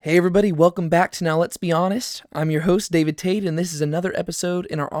Hey everybody, welcome back to Now Let's Be Honest. I'm your host, David Tate, and this is another episode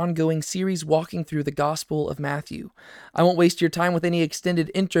in our ongoing series walking through the Gospel of Matthew. I won't waste your time with any extended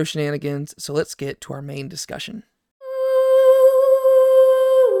intro shenanigans, so let's get to our main discussion.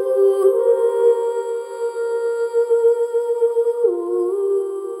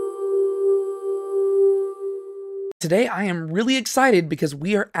 Today, I am really excited because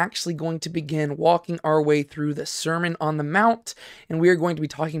we are actually going to begin walking our way through the Sermon on the Mount, and we are going to be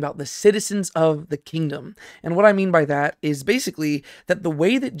talking about the citizens of the kingdom. And what I mean by that is basically that the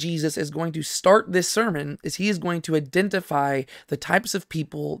way that Jesus is going to start this sermon is he is going to identify the types of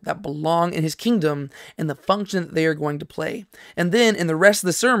people that belong in his kingdom and the function that they are going to play. And then in the rest of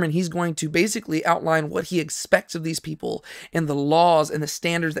the sermon, he's going to basically outline what he expects of these people and the laws and the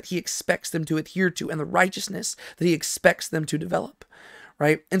standards that he expects them to adhere to and the righteousness that he expects them to develop,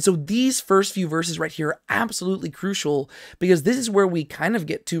 right? And so these first few verses right here are absolutely crucial because this is where we kind of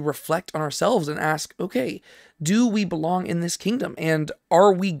get to reflect on ourselves and ask, okay, do we belong in this kingdom? And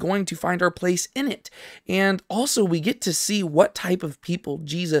are we going to find our place in it? And also we get to see what type of people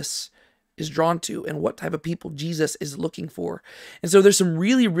Jesus is drawn to and what type of people Jesus is looking for. And so there's some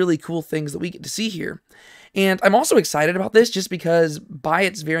really, really cool things that we get to see here. And I'm also excited about this just because by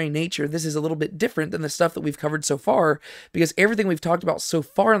its very nature, this is a little bit different than the stuff that we've covered so far, because everything we've talked about so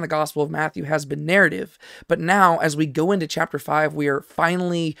far in the Gospel of Matthew has been narrative. But now, as we go into chapter 5, we are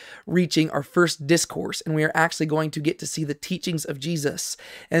finally reaching our first discourse, and we are actually going to get to see the teachings of Jesus.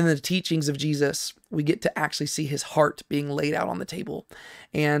 And in the teachings of Jesus, we get to actually see his heart being laid out on the table.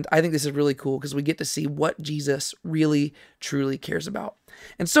 And I think this is really cool because we get to see what Jesus really, truly cares about.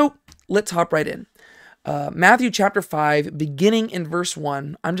 And so let's hop right in. Matthew chapter 5, beginning in verse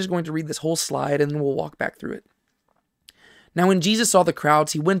 1. I'm just going to read this whole slide and then we'll walk back through it. Now when Jesus saw the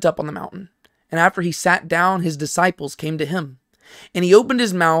crowds, he went up on the mountain. And after he sat down, his disciples came to him. And he opened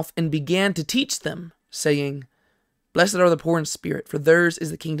his mouth and began to teach them, saying, "Blessed are the poor in spirit, for theirs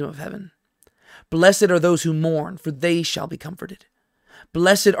is the kingdom of heaven. Blessed are those who mourn, for they shall be comforted.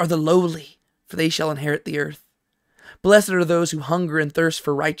 Blessed are the lowly, for they shall inherit the earth. Blessed are those who hunger and thirst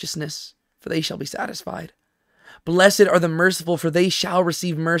for righteousness, for they shall be satisfied. Blessed are the merciful, for they shall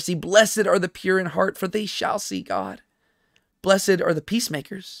receive mercy. Blessed are the pure in heart, for they shall see God. Blessed are the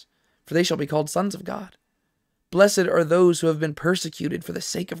peacemakers, for they shall be called sons of God. Blessed are those who have been persecuted for the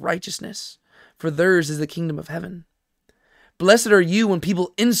sake of righteousness, for theirs is the kingdom of heaven. Blessed are you when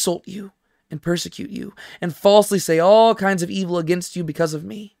people insult you and persecute you, and falsely say all kinds of evil against you because of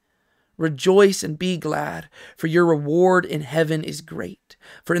me. Rejoice and be glad, for your reward in heaven is great.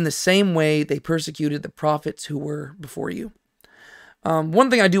 For in the same way they persecuted the prophets who were before you." One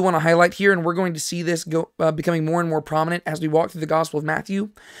thing I do want to highlight here, and we're going to see this becoming more and more prominent as we walk through the Gospel of Matthew.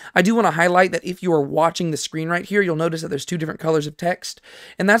 I do want to highlight that if you are watching the screen right here, you'll notice that there's two different colors of text.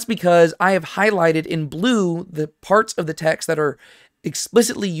 And that's because I have highlighted in blue the parts of the text that are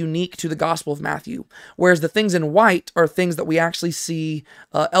explicitly unique to the Gospel of Matthew, whereas the things in white are things that we actually see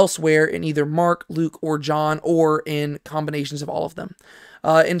elsewhere in either Mark, Luke, or John, or in combinations of all of them.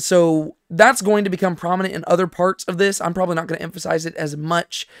 And so that's going to become prominent in other parts of this. I'm probably not going to emphasize it as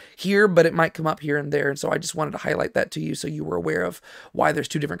much here, but it might come up here and there. And so I just wanted to highlight that to you so you were aware of why there's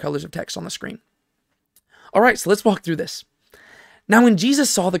two different colors of text on the screen. All right, so let's walk through this. Now, when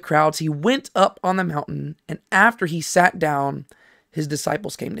Jesus saw the crowds, he went up on the mountain, and after he sat down, his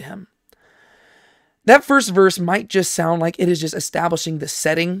disciples came to him. That first verse might just sound like it is just establishing the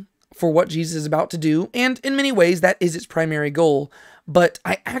setting for what Jesus is about to do, and in many ways that is its primary goal, but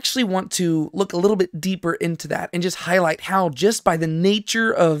I actually want to look a little bit deeper into that and just highlight how just by the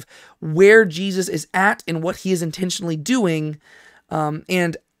nature of where Jesus is at and what he is intentionally doing,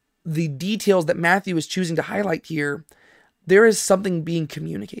 and the details that Matthew is choosing to highlight here, there is something being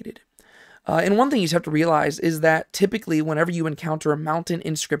communicated. And one thing you just have to realize is that typically whenever you encounter a mountain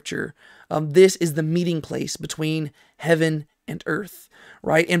in Scripture, this is the meeting place between heaven and earth,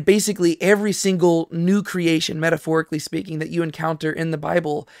 right? And basically every single new creation, metaphorically speaking, that you encounter in the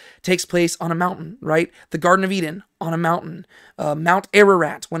Bible takes place on a mountain, right? The Garden of Eden on a mountain, Mount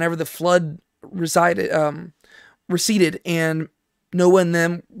Ararat, whenever the flood receded, and Noah and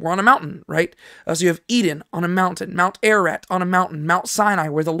them were on a mountain, right? So you have Eden on a mountain, Mount Ararat on a mountain, Mount Sinai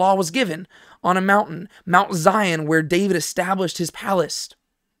where the law was given on a mountain, Mount Zion where David established his palace.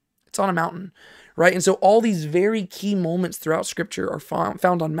 It's on a mountain, right? And so all these very key moments throughout Scripture are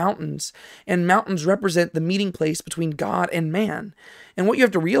found on mountains, and mountains represent the meeting place between God and man. And what you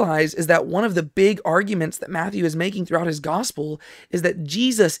have to realize is that one of the big arguments that Matthew is making throughout his gospel is that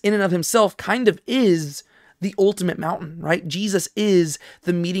Jesus in and of himself kind of is the ultimate mountain, right? Jesus is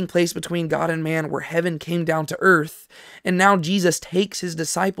the meeting place between God and man, where heaven came down to earth. And now Jesus takes his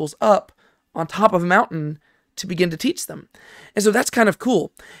disciples up on top of a mountain to begin to teach them. And so that's kind of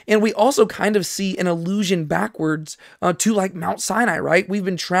cool. And we also kind of see an allusion backwards to like Mount Sinai, right? We've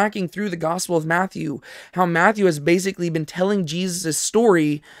been tracking through the Gospel of Matthew, how Matthew has basically been telling Jesus'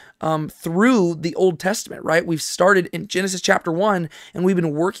 story through the Old Testament, right? We've started in Genesis chapter 1, and we've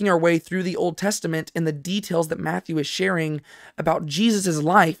been working our way through the Old Testament, and the details that Matthew is sharing about Jesus'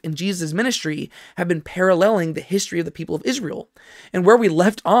 life and Jesus' ministry have been paralleling the history of the people of Israel. And where we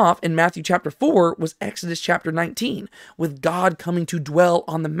left off in Matthew chapter 4 was Exodus chapter 19, with God coming to dwell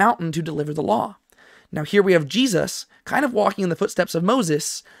on the mountain to deliver the law. Now here we have Jesus kind of walking in the footsteps of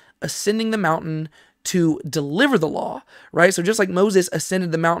Moses, ascending the mountain to deliver the law, right? So just like Moses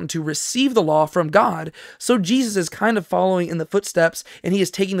ascended the mountain to receive the law from God, so Jesus is kind of following in the footsteps, and he is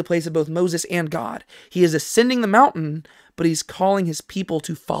taking the place of both Moses and God. He is ascending the mountain, but he's calling his people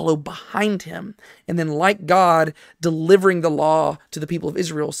to follow behind him. And then like God delivering the law to the people of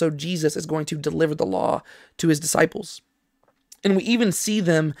Israel, so Jesus is going to deliver the law to his disciples. And we even see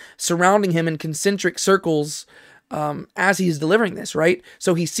them surrounding him in concentric circles as he's delivering this, right?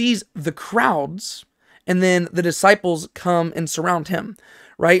 So he sees the crowds, and then the disciples come and surround him,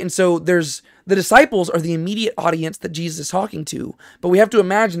 right? And so the disciples are the immediate audience that Jesus is talking to, but we have to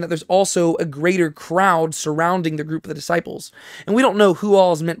imagine that there's also a greater crowd surrounding the group of the disciples. And we don't know who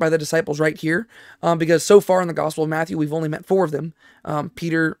all is meant by the disciples right here, because so far in the Gospel of Matthew, we've only met 4 of them.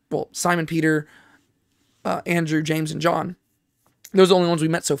 Simon Peter, Andrew, James, and John. Those are the only ones we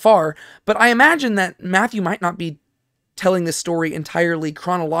met so far, but I imagine that Matthew might not be telling this story entirely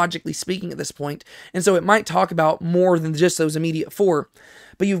chronologically speaking at this point, and so it might talk about more than just those immediate 4.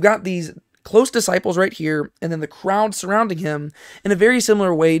 But you've got these close disciples right here, and then the crowd surrounding him in a very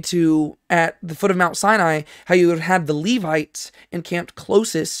similar way to at the foot of Mount Sinai, how you would have had the Levites encamped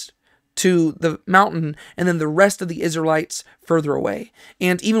closest to the mountain, and then the rest of the Israelites further away.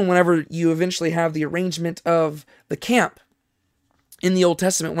 And even whenever you eventually have the arrangement of the camp in the Old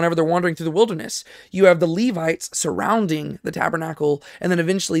Testament, whenever they're wandering through the wilderness, you have the Levites surrounding the tabernacle, and then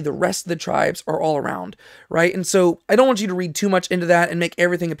eventually the rest of the tribes are all around, right? And so I don't want you to read too much into that and make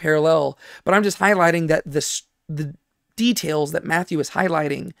everything a parallel, but I'm just highlighting that the details that Matthew is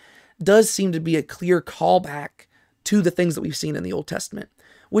highlighting does seem to be a clear callback to the things that we've seen in the Old Testament,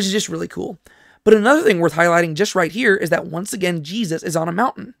 which is just really cool. But another thing worth highlighting just right here is that once again, Jesus is on a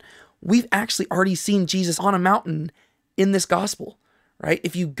mountain. We've actually already seen Jesus on a mountain in this gospel. Right?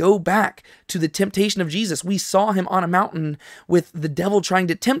 If you go back to the temptation of Jesus, we saw him on a mountain with the devil trying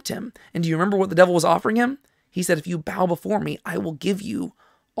to tempt him. And do you remember what the devil was offering him? He said, if you bow before me, I will give you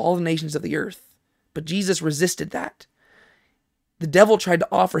all the nations of the earth. But Jesus resisted that. The devil tried to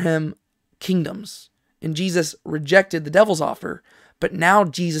offer him kingdoms, and Jesus rejected the devil's offer. But now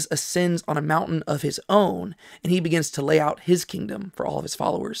Jesus ascends on a mountain of his own, and he begins to lay out his kingdom for all of his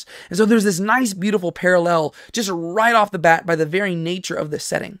followers. And so there's this nice, beautiful parallel just right off the bat by the very nature of this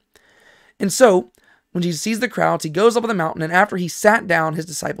setting. And so when Jesus sees the crowds, he goes up on the mountain, and after he sat down, his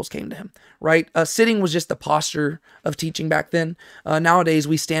disciples came to him, right? Sitting was just the posture of teaching back then. Nowadays,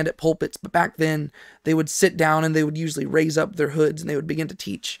 we stand at pulpits, but back then, they would sit down, and they would usually raise up their hoods, and they would begin to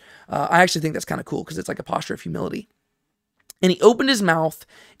teach. I actually think that's kind of cool, because it's like a posture of humility. And he opened his mouth,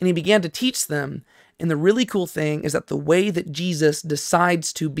 and he began to teach them. And the really cool thing is that the way that Jesus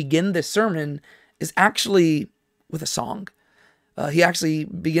decides to begin this sermon is actually with a song. He actually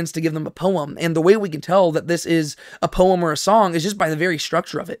begins to give them a poem. And the way we can tell that this is a poem or a song is just by the very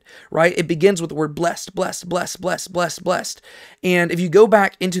structure of it, right? It begins with the word blessed, blessed, blessed, blessed, blessed, blessed. And if you go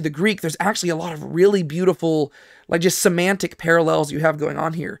back into the Greek, there's actually a lot of really beautiful, like just semantic parallels you have going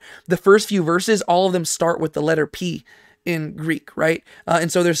on here. The first few verses, all of them start with the letter P in Greek, right?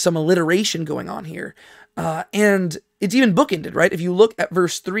 And so there's some alliteration going on here. And it's even bookended, right? If you look at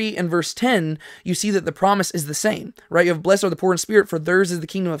verse 3 and verse 10, you see that the promise is the same, right? You have blessed are the poor in spirit, for theirs is the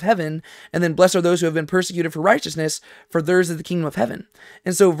kingdom of heaven. And then blessed are those who have been persecuted for righteousness, for theirs is the kingdom of heaven.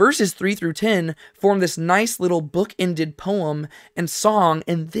 And so verses 3 through 10 form this nice little bookended poem and song.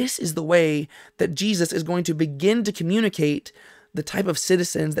 And this is the way that Jesus is going to begin to communicate the type of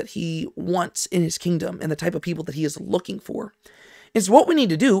citizens that he wants in his kingdom and the type of people that he is looking for. And so what we need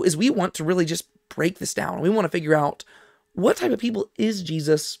to do is we want to really just break this down. We want to figure out what type of people is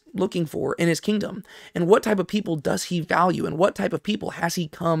Jesus looking for in his kingdom, and what type of people does he value, and what type of people has he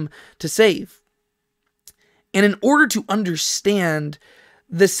come to save. And in order to understand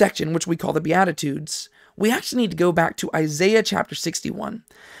this section, which we call the Beatitudes, we actually need to go back to Isaiah chapter 61.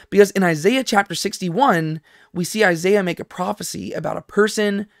 Because in Isaiah chapter 61, we see Isaiah make a prophecy about a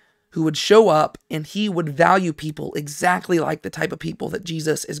person who would show up and he would value people exactly like the type of people that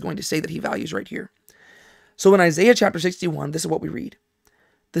Jesus is going to say that he values right here. So in Isaiah chapter 61, this is what we read.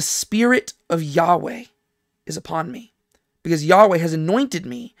 The Spirit of Yahweh is upon me, because Yahweh has anointed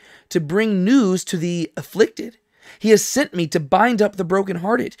me to bring news to the afflicted. He has sent me to bind up the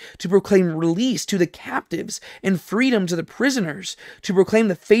brokenhearted, to proclaim release to the captives and freedom to the prisoners, to proclaim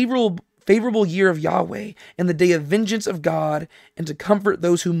the favorable year of Yahweh and the day of vengeance of God, and to comfort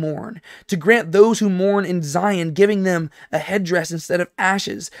those who mourn, to grant those who mourn in Zion, giving them a headdress instead of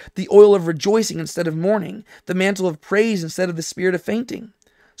ashes, the oil of rejoicing instead of mourning, the mantle of praise instead of the spirit of fainting.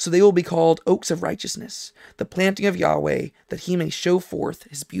 So they will be called oaks of righteousness, the planting of Yahweh, that he may show forth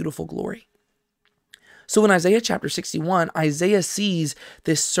his beautiful glory. So in Isaiah chapter 61, Isaiah sees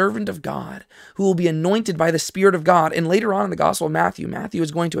this servant of God who will be anointed by the Spirit of God. And later on in the Gospel of Matthew, Matthew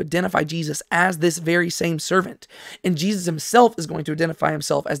is going to identify Jesus as this very same servant. And Jesus himself is going to identify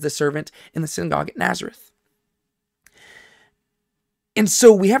himself as this servant in the synagogue at Nazareth. And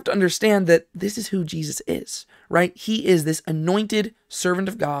so we have to understand that this is who Jesus is, right? He is this anointed servant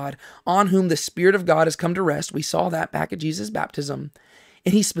of God on whom the Spirit of God has come to rest. We saw that back at Jesus' baptism.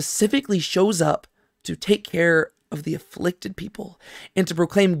 And he specifically shows up to take care of the afflicted people and to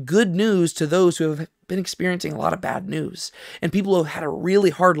proclaim good news to those who have been experiencing a lot of bad news and people who have had a really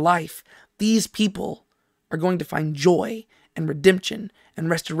hard life. These people are going to find joy and redemption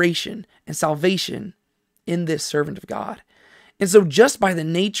and restoration and salvation in this servant of God. And so just by the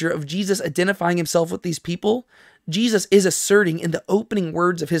nature of Jesus identifying himself with these people, Jesus is asserting in the opening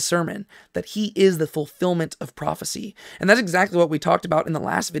words of his sermon that he is the fulfillment of prophecy. And that's exactly what we talked about in the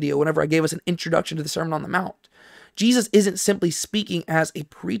last video whenever I gave us an introduction to the Sermon on the Mount. Jesus isn't simply speaking as a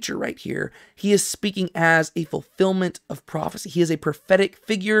preacher right here. He is speaking as a fulfillment of prophecy. He is a prophetic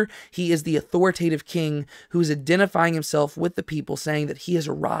figure. He is the authoritative king who is identifying himself with the people, saying that he has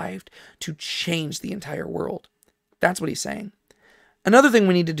arrived to change the entire world. That's what he's saying. Another thing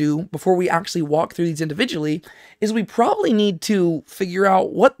we need to do before we actually walk through these individually is we probably need to figure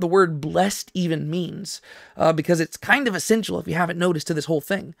out what the word blessed even means, because it's kind of essential, if you haven't noticed, to this whole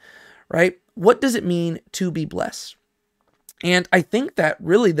thing, right? What does it mean to be blessed? And I think that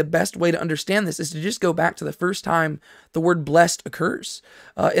really the best way to understand this is to just go back to the first time the word blessed occurs.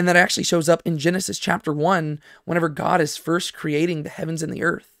 And that actually shows up in Genesis chapter 1, whenever God is first creating the heavens and the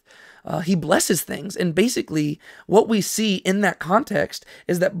earth. He blesses things. And basically what we see in that context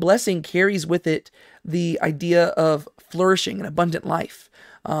is that blessing carries with it the idea of flourishing and abundant life.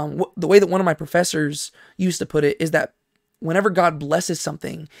 The way that one of my professors used to put it is that whenever God blesses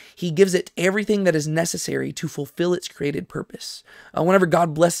something, he gives it everything that is necessary to fulfill its created purpose. Whenever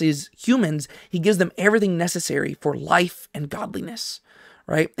God blesses humans, he gives them everything necessary for life and godliness.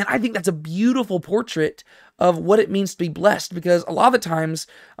 Right? And I think that's a beautiful portrait of what it means to be blessed, because a lot of the times,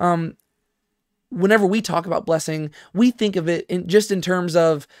 whenever we talk about blessing, we think of it just in terms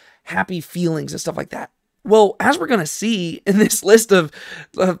of happy feelings and stuff like that. Well, as we're going to see in this list of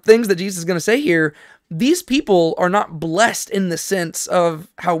things that Jesus is going to say here, these people are not blessed in the sense of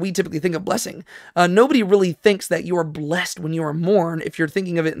how we typically think of blessing. Nobody really thinks that you are blessed when you are mourn, if you're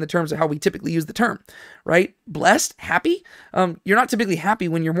thinking of it in the terms of how we typically use the term, right? Blessed, happy. You're not typically happy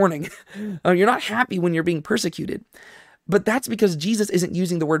when you're mourning. You're not happy when you're being persecuted. But that's because Jesus isn't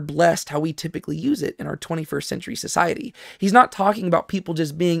using the word blessed how we typically use it in our 21st century society. He's not talking about people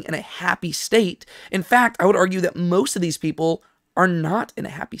just being in a happy state. In fact, I would argue that most of these people are not in a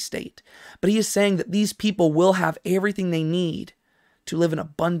happy state. But he is saying that these people will have everything they need to live an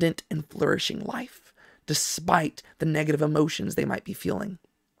abundant and flourishing life, despite the negative emotions they might be feeling.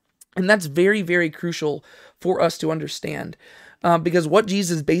 And that's very, very crucial for us to understand, because what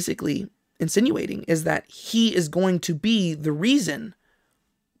Jesus is basically insinuating is that he is going to be the reason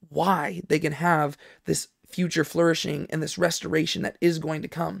why they can have this future flourishing and this restoration that is going to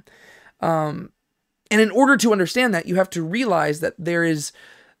come. And in order to understand that, you have to realize that there is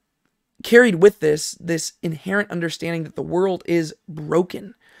carried with this inherent understanding that the world is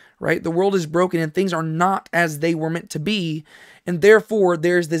broken, right? The world is broken and things are not as they were meant to be. And therefore,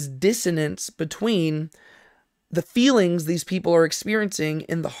 there's this dissonance between the feelings these people are experiencing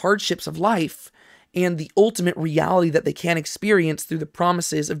in the hardships of life and the ultimate reality that they can experience through the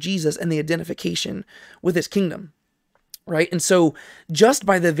promises of Jesus and the identification with his kingdom. Right? And so just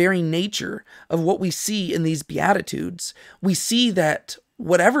by the very nature of what we see in these Beatitudes, we see that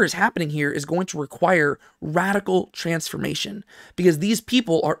whatever is happening here is going to require radical transformation because these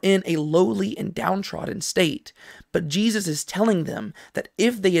people are in a lowly and downtrodden state. But Jesus is telling them that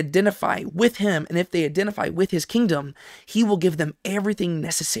if they identify with him and if they identify with his kingdom, he will give them everything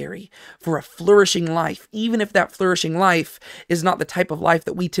necessary for a flourishing life, even if that flourishing life is not the type of life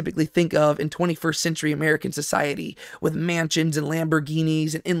that we typically think of in 21st century American society with mansions and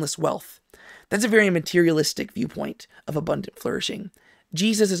Lamborghinis and endless wealth. That's a very materialistic viewpoint of abundant flourishing.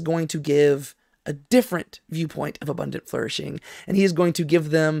 Jesus is going to give a different viewpoint of abundant flourishing, and he is going to give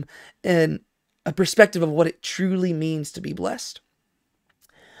them a perspective of what it truly means to be blessed.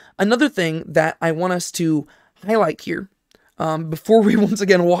 Another thing that I want us to highlight here, before we once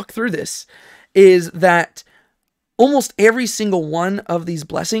again walk through this, is that almost every single one of these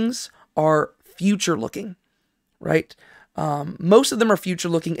blessings are future-looking, right? Most of them are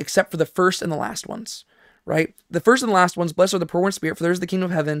future-looking except for the first and the last ones. Right? The first and the last ones, blessed are the poor in spirit, for theirs is the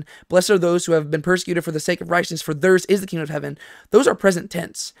kingdom of heaven. Blessed are those who have been persecuted for the sake of righteousness, for theirs is the kingdom of heaven. Those are present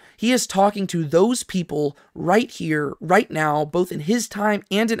tense. He is talking to those people right here, right now, both in his time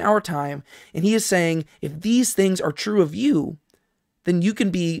and in our time. And he is saying, if these things are true of you, then you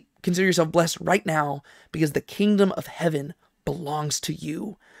can consider yourself blessed right now because the kingdom of heaven belongs to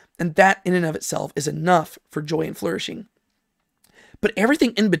you. And that in and of itself is enough for joy and flourishing. But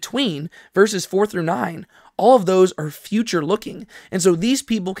everything in between, verses 4 through 9, all of those are future looking. And so these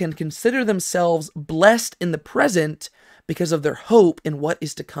people can consider themselves blessed in the present because of their hope in what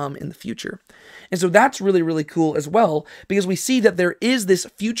is to come in the future. And so that's really, really cool as well, because we see that there is this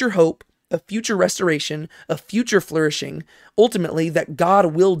future hope, a future restoration, a future flourishing, ultimately that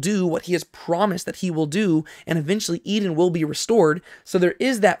God will do what he has promised that he will do, and eventually Eden will be restored. So there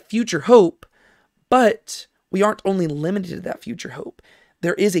is that future hope, but we aren't only limited to that future hope.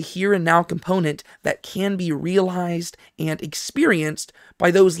 There is a here and now component that can be realized and experienced by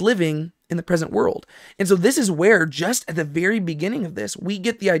those living in the present world. And so this is where, just at the very beginning of this, we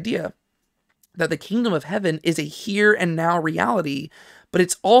get the idea that the kingdom of heaven is a here and now reality, but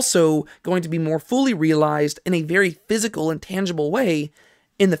it's also going to be more fully realized in a very physical and tangible way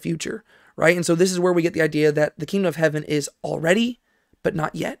in the future, right? And so this is where we get the idea that the kingdom of heaven is already, but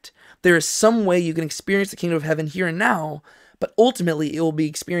not yet. There is some way you can experience the kingdom of heaven here and now, but ultimately it will be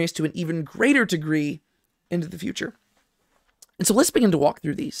experienced to an even greater degree into the future. And so let's begin to walk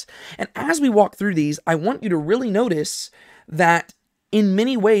through these. And as we walk through these, I want you to really notice that in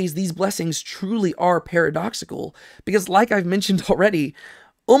many ways, these blessings truly are paradoxical, because like I've mentioned already,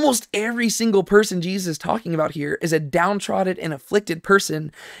 almost every single person Jesus is talking about here is a downtrodden and afflicted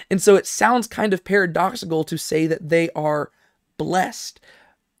person. And so it sounds kind of paradoxical to say that they are blessed.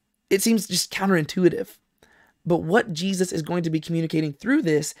 It seems just counterintuitive. But what Jesus is going to be communicating through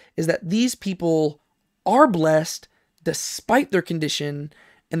this is that these people are blessed despite their condition,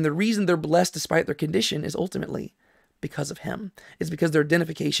 and the reason they're blessed despite their condition is ultimately because of him. It's because their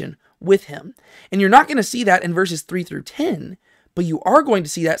identification with him. And you're not going to see that in verses 3 through 10, but you are going to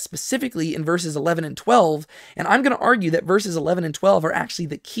see that specifically in verses 11 and 12. And I'm going to argue that verses 11 and 12 are actually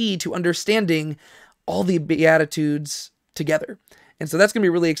the key to understanding all the Beatitudes together. And so that's going to be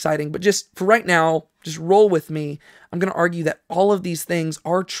really exciting. But just for right now, just roll with me. I'm going to argue that all of these things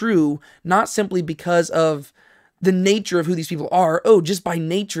are true, not simply because of the nature of who these people are. Oh, just by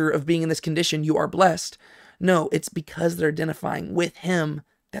nature of being in this condition, you are blessed. No, it's because they're identifying with him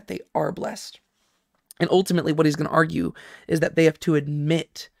that they are blessed. And ultimately, what he's going to argue is that they have to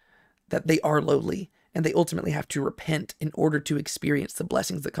admit that they are lowly, and they ultimately have to repent in order to experience the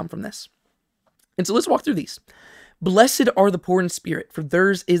blessings that come from this. And so let's walk through these. Blessed are the poor in spirit, for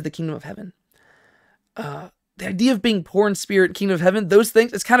theirs is the kingdom of heaven. The idea of being poor in spirit, kingdom of heaven, those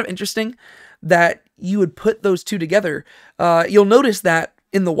things, it's kind of interesting that you would put those two together. You'll notice that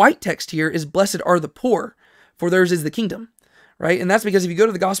in the white text here is blessed are the poor, for theirs is the kingdom, right? And that's because if you go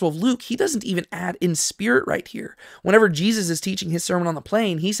to the Gospel of Luke, he doesn't even add in spirit right here. Whenever Jesus is teaching his Sermon on the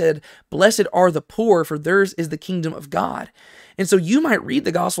Plain, he said, blessed are the poor, for theirs is the kingdom of God. And so you might read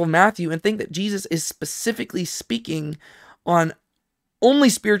the Gospel of Matthew and think that Jesus is specifically speaking on only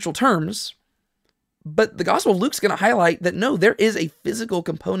spiritual terms, but the Gospel of Luke's going to highlight that no, there is a physical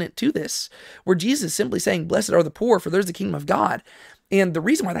component to this, where Jesus is simply saying, blessed are the poor, for there's the kingdom of God. And the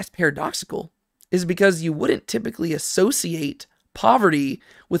reason why that's paradoxical is because you wouldn't typically associate poverty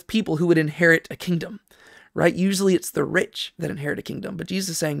with people who would inherit a kingdom, right? Usually it's the rich that inherit a kingdom, but Jesus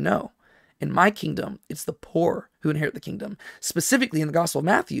is saying, no, in my kingdom, it's the poor who inherit the kingdom. Specifically in the Gospel of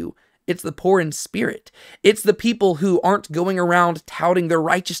Matthew, it's the poor in spirit. It's the people who aren't going around touting their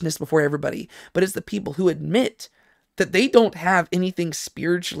righteousness before everybody, but it's the people who admit that they don't have anything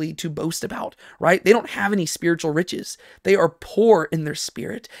spiritually to boast about, right? They don't have any spiritual riches. They are poor in their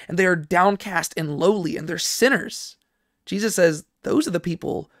spirit, and they are downcast and lowly, and they're sinners. Jesus says those are the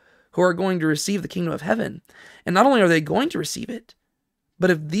people who are going to receive the kingdom of heaven. And not only are they going to receive it, but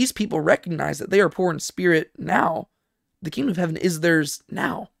if these people recognize that they are poor in spirit now, the kingdom of heaven is theirs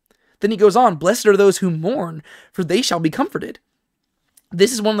now. Then he goes on, blessed are those who mourn, for they shall be comforted.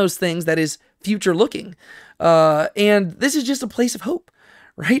 This is one of those things that is future looking. And this is just a place of hope,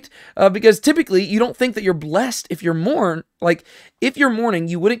 right? Because typically you don't think that you're blessed if you're if you're mourning,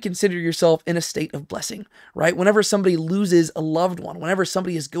 you wouldn't consider yourself in a state of blessing, right? Whenever somebody loses a loved one, whenever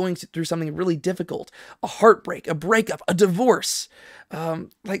somebody is going through something really difficult, a heartbreak, a breakup, a divorce, a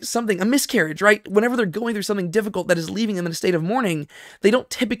miscarriage, right? Whenever they're going through something difficult that is leaving them in a state of mourning, they don't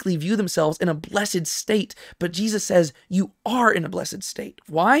typically view themselves in a blessed state. But Jesus says you are in a blessed state.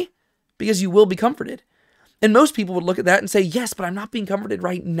 Why? Because you will be comforted. And most people would look at that and say, yes, but I'm not being comforted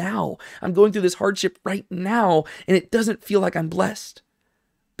right now. I'm going through this hardship right now, and it doesn't feel like I'm blessed.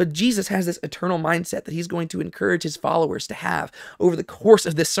 But Jesus has this eternal mindset that he's going to encourage his followers to have over the course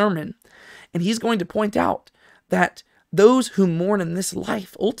of this sermon. And he's going to point out that those who mourn in this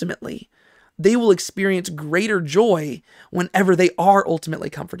life, ultimately, they will experience greater joy whenever they are ultimately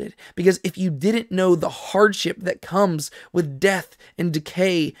comforted. Because if you didn't know the hardship that comes with death and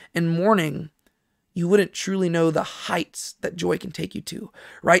decay and mourning, you wouldn't truly know the heights that joy can take you to,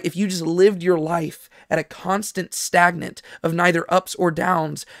 right? If you just lived your life at a constant stagnant of neither ups or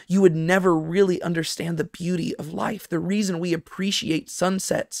downs, you would never really understand the beauty of life. The reason we appreciate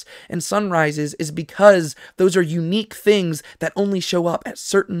sunsets and sunrises is because those are unique things that only show up at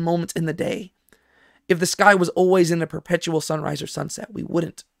certain moments in the day. If the sky was always in a perpetual sunrise or sunset, we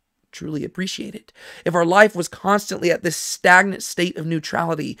wouldn't truly appreciate it. If our life was constantly at this stagnant state of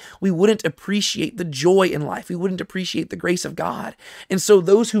neutrality, we wouldn't appreciate the joy in life. We wouldn't appreciate the grace of God. And so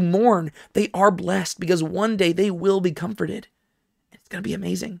those who mourn, they are blessed because one day they will be comforted. It's going to be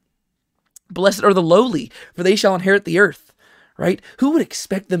amazing. Blessed are the lowly, for they shall inherit the earth. Right? Who would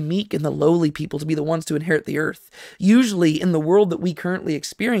expect the meek and the lowly people to be the ones to inherit the earth? Usually in the world that we currently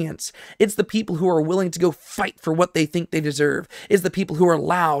experience, it's the people who are willing to go fight for what they think they deserve. It's the people who are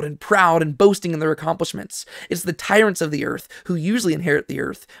loud and proud and boasting in their accomplishments. It's the tyrants of the earth who usually inherit the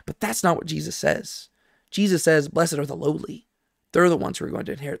earth. But that's not what Jesus says. Jesus says, blessed are the lowly. They're the ones who are going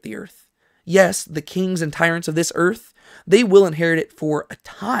to inherit the earth. Yes, the kings and tyrants of this earth, they will inherit it for a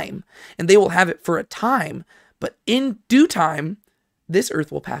time, and they will have it for a time. But in due time, this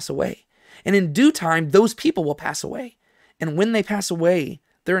earth will pass away. And in due time, those people will pass away. And when they pass away,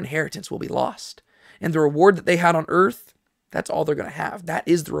 their inheritance will be lost. And the reward that they had on earth, that's all they're going to have. That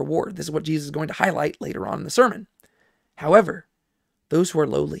is the reward. This is what Jesus is going to highlight later on in the sermon. However, those who are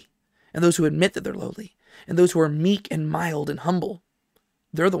lowly, and those who admit that they're lowly, and those who are meek and mild and humble,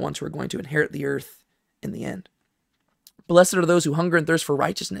 they're the ones who are going to inherit the earth in the end. Blessed are those who hunger and thirst for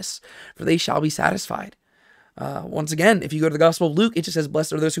righteousness, for they shall be satisfied. Once again, if you go to the Gospel of Luke, it just says,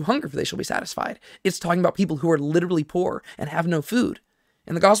 blessed are those who hunger, for they shall be satisfied. It's talking about people who are literally poor and have no food.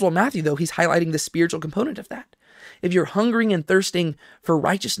 In the Gospel of Matthew, though, he's highlighting the spiritual component of that. If you're hungering and thirsting for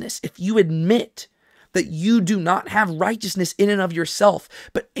righteousness, if you admit that you do not have righteousness in and of yourself,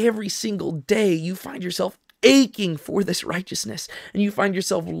 but every single day you find yourself aching for this righteousness, and you find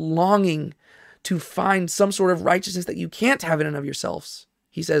yourself longing to find some sort of righteousness that you can't have in and of yourselves,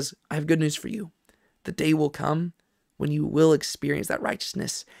 he says, I have good news for you. The day will come when you will experience that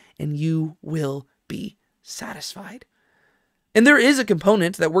righteousness and you will be satisfied. And there is a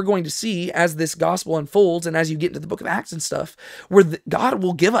component that we're going to see as this gospel unfolds and as you get into the book of Acts and stuff, where God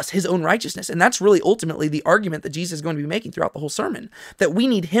will give us his own righteousness. And that's really ultimately the argument that Jesus is going to be making throughout the whole sermon, that we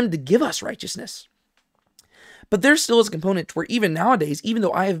need him to give us righteousness. But there still is a component to where even nowadays, even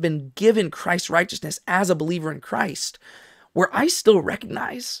though I have been given Christ's righteousness as a believer in Christ, where I still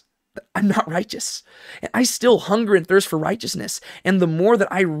recognize that I'm not righteous. And I still hunger and thirst for righteousness. And the more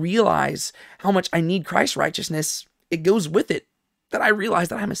that I realize how much I need Christ's righteousness, it goes with it that I realize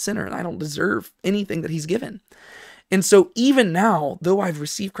that I'm a sinner and I don't deserve anything that he's given. And so even now, though I've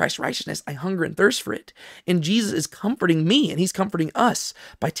received Christ's righteousness, I hunger and thirst for it. And Jesus is comforting me and he's comforting us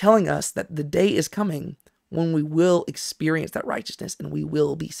by telling us that the day is coming when we will experience that righteousness and we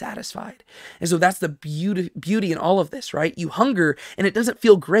will be satisfied. And so that's the beauty in all of this, right? You hunger and it doesn't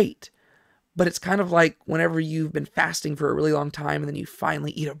feel great, but it's kind of like whenever you've been fasting for a really long time and then you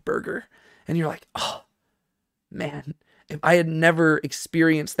finally eat a burger and you're like, oh man, if I had never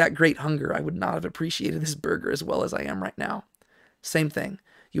experienced that great hunger, I would not have appreciated this burger as well as I am right now. Same thing.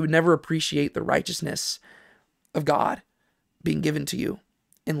 You would never appreciate the righteousness of God being given to you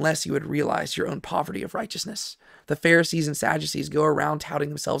unless you would realize your own poverty of righteousness. The Pharisees and Sadducees go around touting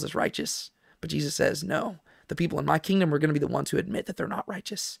themselves as righteous, but Jesus says, no, the people in my kingdom are going to be the ones who admit that they're not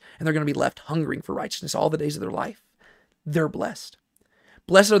righteous, and they're going to be left hungering for righteousness all the days of their life. They're blessed.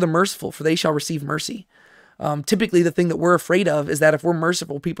 Blessed are the merciful, for they shall receive mercy. Typically, the thing that we're afraid of is that if we're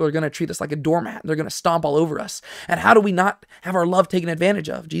merciful, people are going to treat us like a doormat. They're going to stomp all over us. And how do we not have our love taken advantage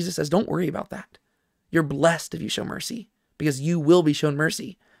of? Jesus says, don't worry about that. You're blessed if you show mercy, because you will be shown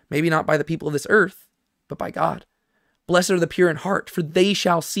mercy. Maybe not by the people of this earth, but by God. Blessed are the pure in heart, for they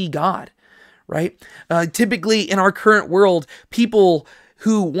shall see God, right? Typically, in our current world, people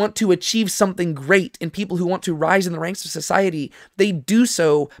who want to achieve something great and people who want to rise in the ranks of society, they do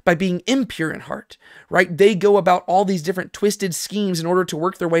so by being impure in heart, right? They go about all these different twisted schemes in order to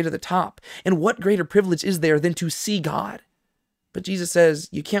work their way to the top. And what greater privilege is there than to see God? But Jesus says,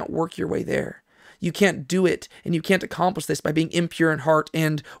 you can't work your way there. You can't do it, and you can't accomplish this by being impure in heart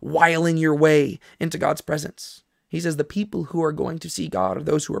and wiling your way into God's presence. He says the people who are going to see God are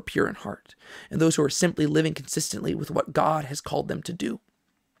those who are pure in heart and those who are simply living consistently with what God has called them to do.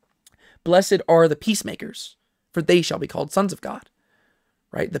 Blessed are the peacemakers, for they shall be called sons of God,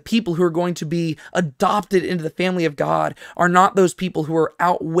 right? The people who are going to be adopted into the family of God are not those people who are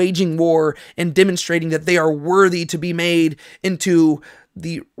out waging war and demonstrating that they are worthy to be made into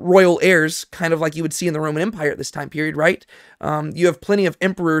the royal heirs, kind of like you would see in the Roman Empire at this time period, right? You have plenty of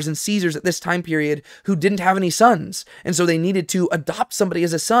emperors and Caesars at this time period who didn't have any sons, and so they needed to adopt somebody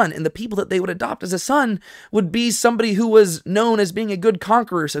as a son, and the people that they would adopt as a son would be somebody who was known as being a good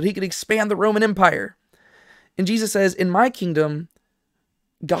conqueror so he could expand the Roman Empire. And Jesus says, in my kingdom,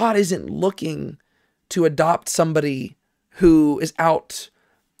 God isn't looking to adopt somebody who is out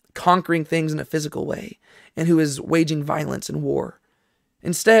conquering things in a physical way and who is waging violence and war.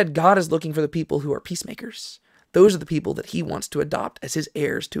 Instead, God is looking for the people who are peacemakers. Those are the people that he wants to adopt as his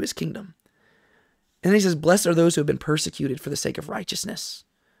heirs to his kingdom. And then he says, blessed are those who have been persecuted for the sake of righteousness,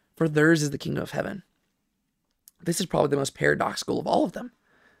 for theirs is the kingdom of heaven. This is probably the most paradoxical of all of them.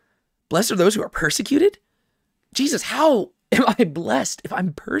 Blessed are those who are persecuted? Jesus, how am I blessed if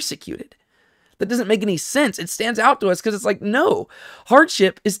I'm persecuted? That doesn't make any sense. It stands out to us because it's like, no,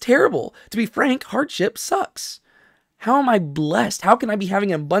 hardship is terrible. To be frank, hardship sucks. How am I blessed? How can I be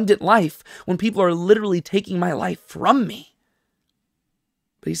having an abundant life when people are literally taking my life from me?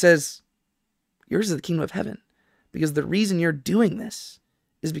 But he says, yours is the kingdom of heaven, because the reason you're doing this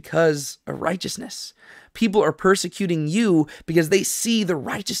is because of righteousness. People are persecuting you because they see the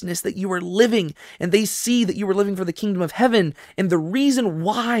righteousness that you are living, and they see that you are living for the kingdom of heaven. And the reason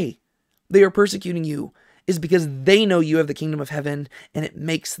why they are persecuting you is because they know you have the kingdom of heaven, and it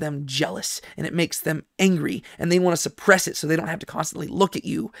makes them jealous and it makes them angry, and they want to suppress it so they don't have to constantly look at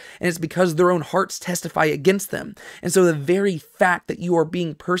you. And it's because their own hearts testify against them. And so the very fact that you are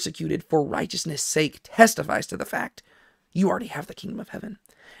being persecuted for righteousness' sake testifies to the fact you already have the kingdom of heaven,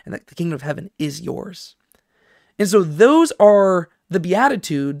 and that the kingdom of heaven is yours. And so those are the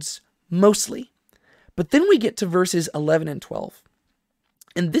Beatitudes mostly. But then we get to verses 11 and 12.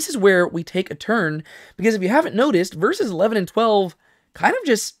 And this is where we take a turn, because if you haven't noticed, verses 11 and 12 kind of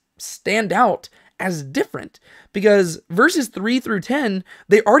just stand out as different, because verses 3 through 10,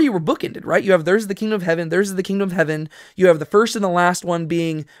 they already were bookended, right? You have there's the kingdom of heaven, there's the kingdom of heaven. You have the first and the last one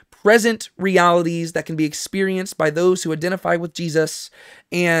being present realities that can be experienced by those who identify with Jesus,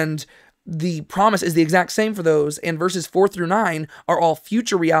 and the promise is the exact same for those, and verses 4 through 9 are all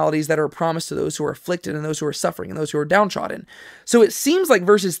future realities that are promised to those who are afflicted and those who are suffering and those who are downtrodden. So it seems like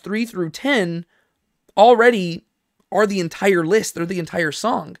verses 3 through 10 already are the entire list. They're the entire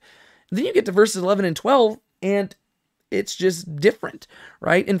song. Then you get to verses 11 and 12, and it's just different,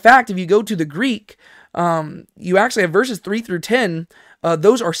 right? In fact, if you go to the Greek, you actually have verses 3 through 10.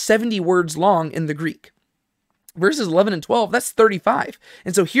 Those are 70 words long in the Greek. Verses 11 and 12, that's 35.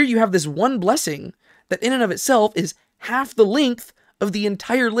 And so here you have this one blessing that in and of itself is half the length of the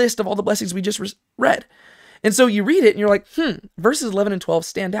entire list of all the blessings we just read. And so you read it and you're like, verses 11 and 12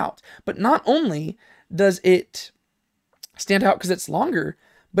 stand out. But not only does it stand out because it's longer,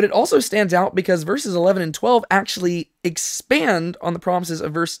 but it also stands out because verses 11 and 12 actually expand on the promises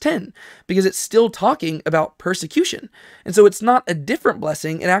of verse 10, because it's still talking about persecution. And so it's not a different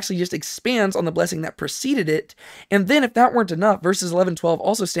blessing. It actually just expands on the blessing that preceded it. And then if that weren't enough, verses 11 and 12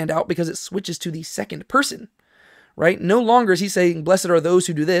 also stand out because it switches to the second person, right? No longer is he saying, blessed are those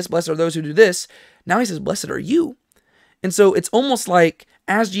who do this, blessed are those who do this. Now he says, blessed are you. And so it's almost like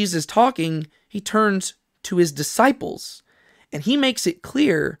as Jesus is talking, he turns to his disciples, and he makes it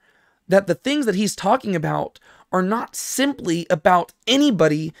clear that the things that he's talking about are not simply about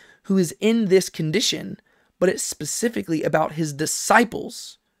anybody who is in this condition, but it's specifically about his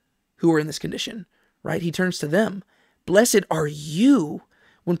disciples who are in this condition, right? He turns to them. Blessed are you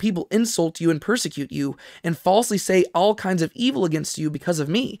when people insult you and persecute you and falsely say all kinds of evil against you because of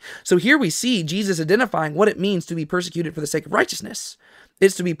me. So here we see Jesus identifying what it means to be persecuted for the sake of righteousness.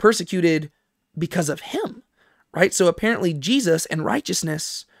 It's to be persecuted because of him, right? So apparently Jesus and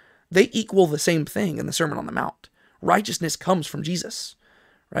righteousness, they equal the same thing in the Sermon on the Mount. Righteousness comes from Jesus,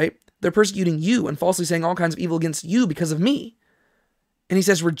 right? They're persecuting you and falsely saying all kinds of evil against you because of me. And he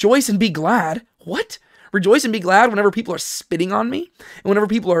says, rejoice and be glad. What? Rejoice and be glad whenever people are spitting on me and whenever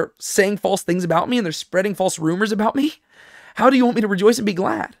people are saying false things about me and they're spreading false rumors about me? How do you want me to rejoice and be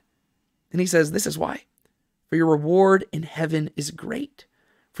glad? And he says, this is why. For your reward in heaven is great.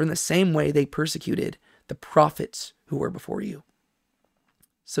 For in the same way they persecuted the prophets who were before you.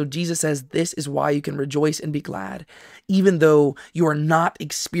 So Jesus says this is why you can rejoice and be glad, even though you are not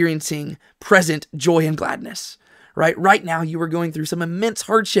experiencing present joy and gladness. Right now you are going through some immense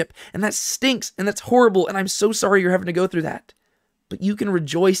hardship, and that stinks, and that's horrible, and I'm so sorry you're having to go through that. But you can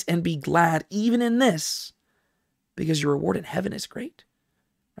rejoice and be glad even in this, because your reward in heaven is great,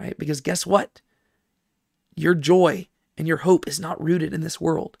 right? Because guess what? Your joy and your hope is not rooted in this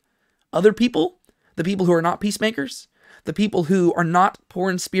world. Other people, the people who are not peacemakers, the people who are not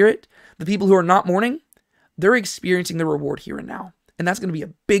poor in spirit, the people who are not mourning, they're experiencing the reward here and now. And that's going to be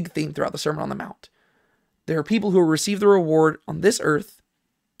a big theme throughout the Sermon on the Mount. There are people who will receive the reward on this earth,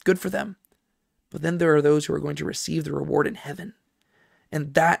 good for them. But then there are those who are going to receive the reward in heaven.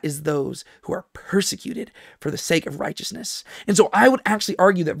 And that is those who are persecuted for the sake of righteousness. And so I would actually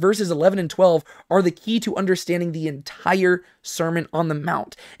argue that verses 11 and 12 are the key to understanding the entire Sermon on the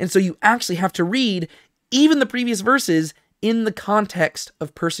Mount. And so you actually have to read even the previous verses in the context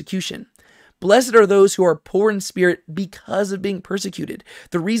of persecution. Blessed are those who are poor in spirit because of being persecuted.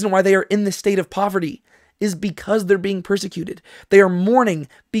 The reason why they are in this state of poverty is because they're being persecuted. They are mourning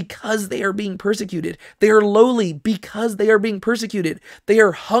because they are being persecuted. They are lowly because they are being persecuted. They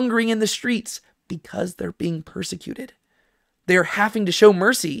are hungering in the streets because they're being persecuted. They are having to show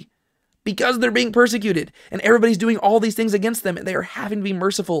mercy because they're being persecuted. And everybody's doing all these things against them, and they are having to be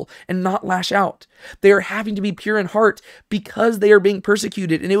merciful and not lash out. They are having to be pure in heart because they are being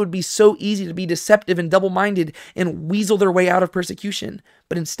persecuted. And it would be so easy to be deceptive and double-minded and weasel their way out of persecution.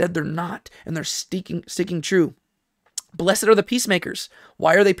 But instead they're not, and they're sticking true. Blessed are the peacemakers.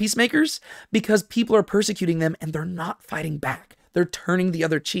 Why are they peacemakers? Because people are persecuting them and they're not fighting back. They're turning the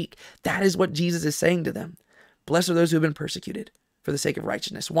other cheek. That is what Jesus is saying to them. Blessed are those who have been persecuted for the sake of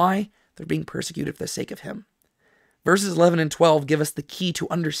righteousness. Why? They're being persecuted for the sake of him. Verses 11 and 12 give us the key to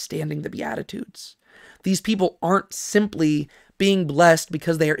understanding the Beatitudes. These people aren't simply being blessed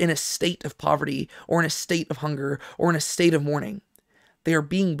because they are in a state of poverty or in a state of hunger or in a state of mourning. They are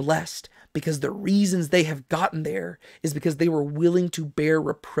being blessed because the reasons they have gotten there is because they were willing to bear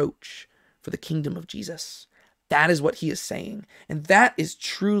reproach for the kingdom of Jesus. That is what he is saying. And that is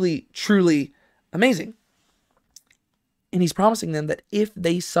truly, truly amazing. And he's promising them that if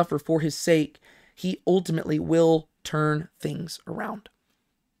they suffer for his sake, he ultimately will turn things around.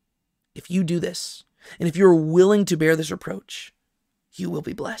 If you do this, and if you're willing to bear this reproach, you will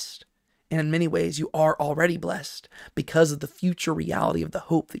be blessed. And in many ways, you are already blessed because of the future reality of the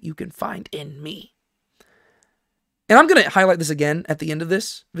hope that you can find in me. And I'm going to highlight this again at the end of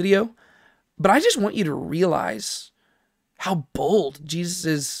this video, but I just want you to realize how bold Jesus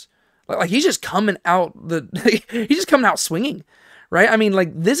is. Like he's just coming out swinging, right? I mean,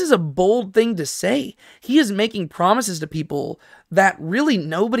 like this is a bold thing to say. He is making promises to people that really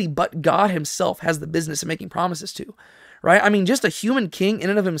nobody but God himself has the business of making promises to, right? I mean, just a human king in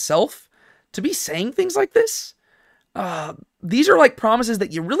and of himself to be saying things like this. These are like promises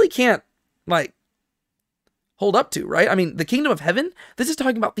that you really can't like hold up to, right? I mean, the kingdom of heaven, this is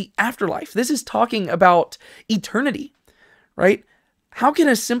talking about the afterlife. This is talking about eternity, right? How can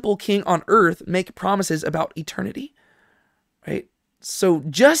a simple king on earth make promises about eternity, right? So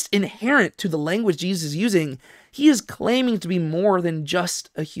just inherent to the language Jesus is using, he is claiming to be more than just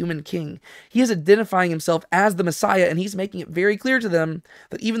a human king. He is identifying himself as the Messiah, and he's making it very clear to them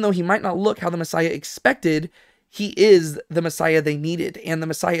that even though he might not look how the Messiah expected, he is the Messiah they needed, and the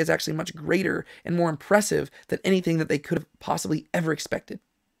Messiah is actually much greater and more impressive than anything that they could have possibly ever expected.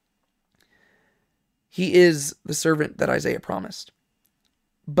 He is the servant that Isaiah promised.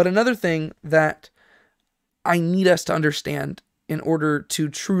 But another thing that I need us to understand in order to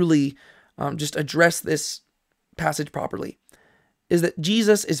truly just address this passage properly is that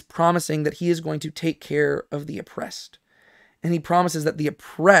Jesus is promising that he is going to take care of the oppressed. And he promises that the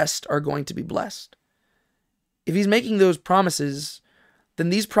oppressed are going to be blessed. If he's making those promises, then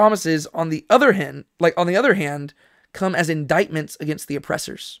these promises on the other hand, come as indictments against the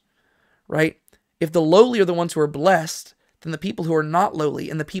oppressors, right? If the lowly are the ones who are blessed, then the people who are not lowly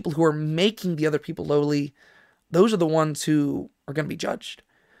and the people who are making the other people lowly, those are the ones who are going to be judged.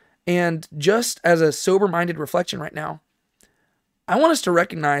 And just as a sober-minded reflection right now, I want us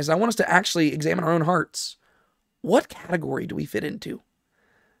to actually examine our own hearts. What category do we fit into?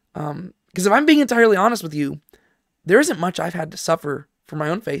 Because if I'm being entirely honest with you, there isn't much I've had to suffer for my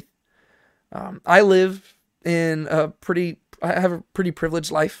own faith. I have a pretty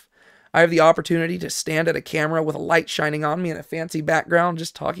privileged life. I have the opportunity to stand at a camera with a light shining on me and a fancy background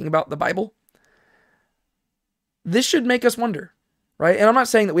just talking about the Bible. This should make us wonder, right? And I'm not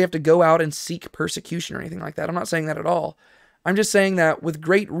saying that we have to go out and seek persecution or anything like that. I'm not saying that at all. I'm just saying that with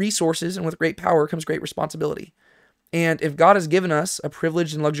great resources and with great power comes great responsibility. And if God has given us a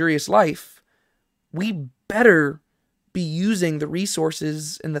privileged and luxurious life, we better be using the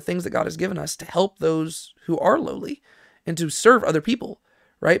resources and the things that God has given us to help those who are lowly and to serve other people,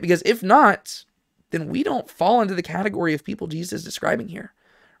 right? Because if not, then we don't fall into the category of people Jesus is describing here,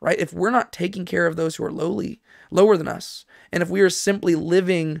 right? If we're not taking care of those who are lower than us, and if we are simply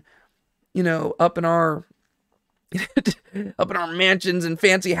living, up in our mansions and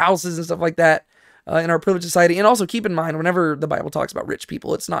fancy houses and stuff like that, in our privileged society. And also keep in mind, whenever the Bible talks about rich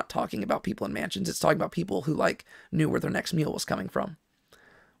people, it's not talking about people in mansions. It's talking about people who knew where their next meal was coming from.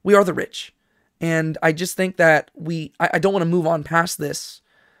 We are the rich. And I just think that I don't want to move on past this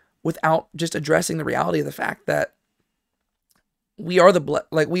without just addressing the reality of the fact that we are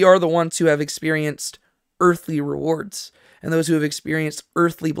the ones who have experienced earthly rewards and those who have experienced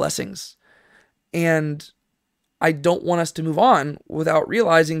earthly blessings. And I don't want us to move on without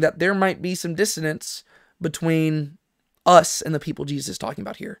realizing that there might be some dissonance between us and the people Jesus is talking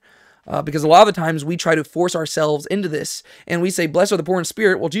about here. Because a lot of the times we try to force ourselves into this and we say, blessed are the poor in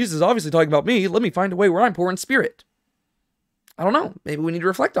spirit. Well, Jesus is obviously talking about me. Let me find a way where I'm poor in spirit. I don't know. Maybe we need to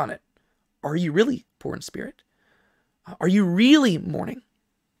reflect on it. Are you really poor in spirit? Are you really mourning?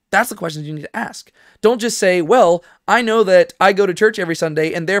 That's the questions you need to ask. Don't just say, well, I know that I go to church every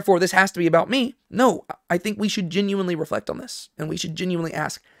Sunday and therefore this has to be about me. No, I think we should genuinely reflect on this and we should genuinely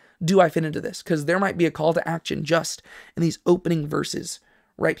ask, do I fit into this? Because there might be a call to action just in these opening verses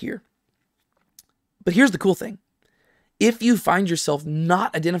right here. But here's the cool thing. If you find yourself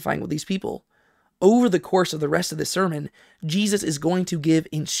not identifying with these people, over the course of the rest of the sermon, Jesus is going to give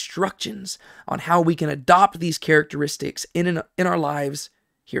instructions on how we can adopt these characteristics in our lives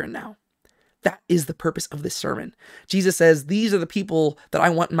here and now. That is the purpose of this sermon. Jesus says, these are the people that I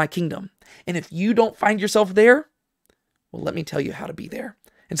want in my kingdom. And if you don't find yourself there, well, let me tell you how to be there.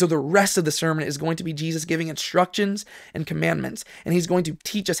 And so the rest of the sermon is going to be Jesus giving instructions and commandments. And he's going to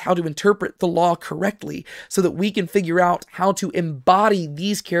teach us how to interpret the law correctly so that we can figure out how to embody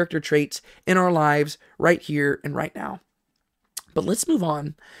these character traits in our lives right here and right now. But let's move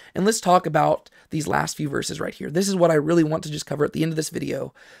on and let's talk about these last few verses right here. This is what I really want to just cover at the end of this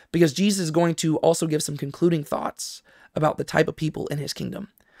video, because Jesus is going to also give some concluding thoughts about the type of people in his kingdom.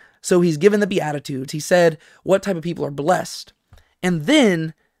 So he's given the Beatitudes. He said what type of people are blessed. And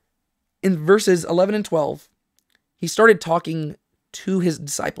then in verses 11 and 12, he started talking to his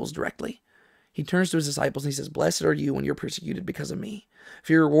disciples directly. He turns to his disciples and he says, blessed are you when you're persecuted because of me,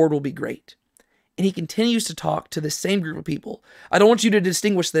 for your reward will be great. And he continues to talk to the same group of people. I don't want you to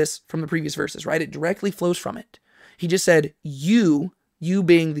distinguish this from the previous verses, right? It directly flows from it. He just said, you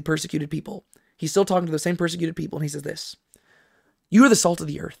being the persecuted people. He's still talking to the same persecuted people. And he says this, you are the salt of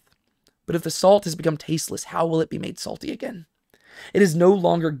the earth. But if the salt has become tasteless, how will it be made salty again? It is no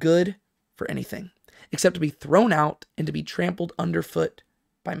longer good for anything except to be thrown out and to be trampled underfoot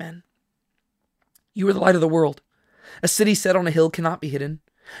by men. You are the light of the world. A city set on a hill cannot be hidden.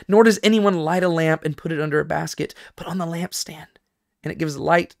 Nor does anyone light a lamp and put it under a basket, but on the lampstand, and it gives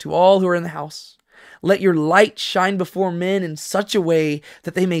light to all who are in the house. Let your light shine before men in such a way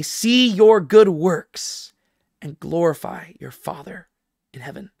that they may see your good works and glorify your Father in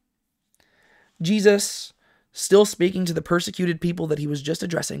heaven. Jesus, still speaking to the persecuted people that he was just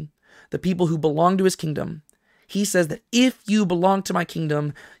addressing, the people who belong to his kingdom, he says that if you belong to my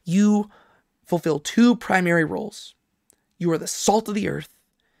kingdom, you fulfill two primary roles. You are the salt of the earth,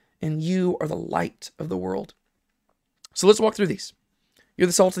 and you are the light of the world. So let's walk through these. You're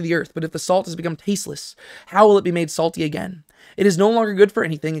the salt of the earth, but if the salt has become tasteless, how will it be made salty again? It is no longer good for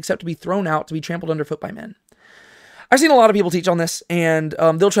anything except to be thrown out to be trampled underfoot by men. I've seen a lot of people teach on this, and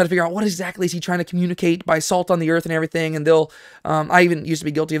they'll try to figure out what exactly is he trying to communicate by salt on the earth and everything. And they'll, I even used to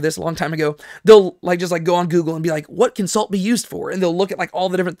be guilty of this a long time ago. They'll just go on Google and be like, what can salt be used for? And they'll look at like all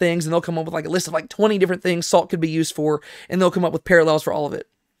the different things, and they'll come up with like a list of like 20 different things salt could be used for, and they'll come up with parallels for all of it.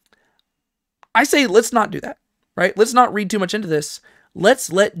 I say, let's not do that, right? Let's not read too much into this. Let's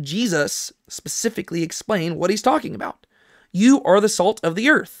let Jesus specifically explain what he's talking about. You are the salt of the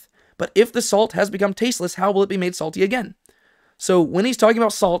earth. But if the salt has become tasteless, how will it be made salty again? So when he's talking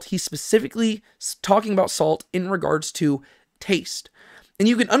about salt, he's specifically talking about salt in regards to taste. And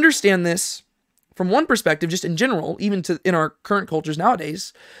you can understand this from one perspective, just in general, even in our current cultures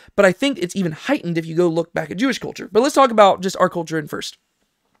nowadays. But I think it's even heightened if you go look back at Jewish culture. But let's talk about just our culture in first.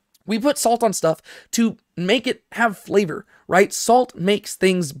 We put salt on stuff to make it have flavor, right? Salt makes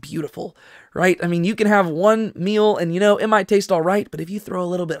things beautiful, right? I mean, you can have one meal and, it might taste all right, but if you throw a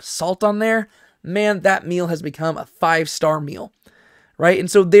little bit of salt on there, man, that meal has become a 5-star meal, right? And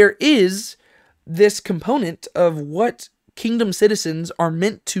so there is this component of what kingdom citizens are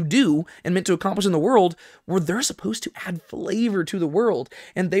meant to do and meant to accomplish in the world, where they're supposed to add flavor to the world,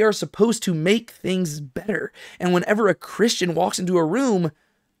 and they are supposed to make things better. And whenever a Christian walks into a room,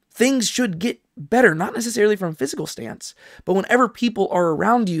 things should get better, not necessarily from a physical stance, but whenever people are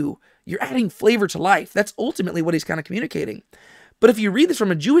around you, you're adding flavor to life. That's ultimately what he's kind of communicating. But if you read this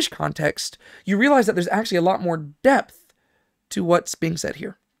from a Jewish context, you realize that there's actually a lot more depth to what's being said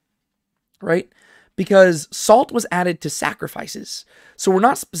here, right? Because salt was added to sacrifices. So we're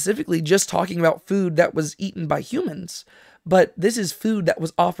not specifically just talking about food that was eaten by humans, but this is food that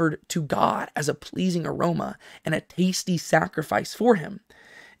was offered to God as a pleasing aroma and a tasty sacrifice for him.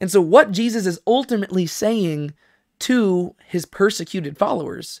 And so what Jesus is ultimately saying to his persecuted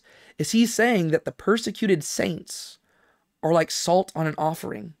followers is he's saying that the persecuted saints are like salt on an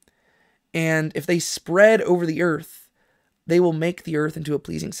offering. And if they spread over the earth, they will make the earth into a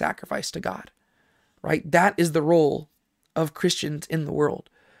pleasing sacrifice to God, right? That is the role of Christians in the world,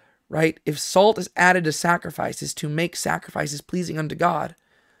 right? If salt is added to sacrifices to make sacrifices pleasing unto God,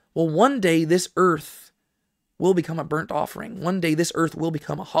 well, one day this earth will become a burnt offering. One day this earth will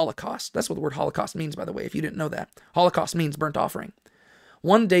become a holocaust. That's what the word holocaust means, by the way, if you didn't know that. Holocaust means burnt offering.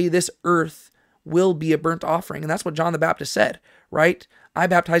 One day this earth will be a burnt offering. And that's what John the Baptist said, right? I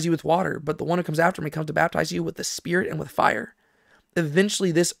baptize you with water, but the one who comes after me comes to baptize you with the Spirit and with fire.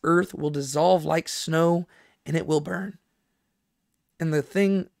 Eventually this earth will dissolve like snow and it will burn. And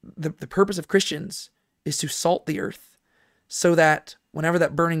the purpose of Christians is to salt the earth so that whenever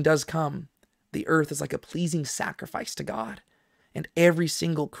that burning does come, the earth is like a pleasing sacrifice to God. And every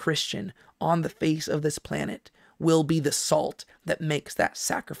single Christian on the face of this planet will be the salt that makes that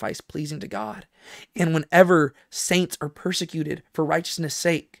sacrifice pleasing to God. And whenever saints are persecuted for righteousness'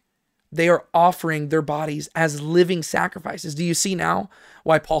 sake, they are offering their bodies as living sacrifices. Do you see now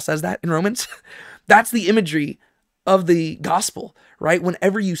why Paul says that in Romans? That's the imagery of the gospel, right?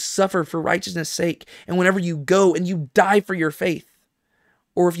 Whenever you suffer for righteousness' sake, and whenever you go and you die for your faith,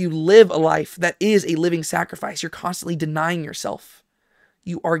 or if you live a life that is a living sacrifice, you're constantly denying yourself.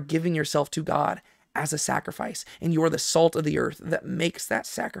 You are giving yourself to God as a sacrifice, and you are the salt of the earth that makes that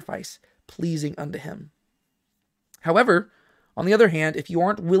sacrifice pleasing unto him. However, on the other hand, if you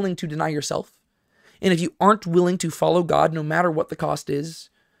aren't willing to deny yourself, and if you aren't willing to follow God no matter what the cost is,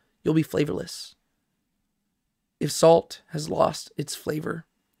 you'll be flavorless. If salt has lost its flavor,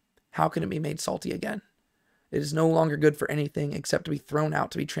 how can it be made salty again? It is no longer good for anything except to be thrown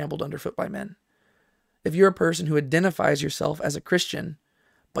out to be trampled underfoot by men. If you're a person who identifies yourself as a Christian,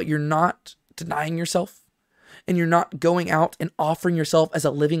 but you're not denying yourself, and you're not going out and offering yourself as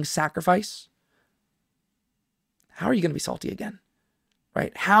a living sacrifice, how are you going to be salty again?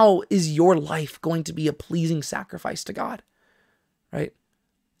 Right? How is your life going to be a pleasing sacrifice to God? Right?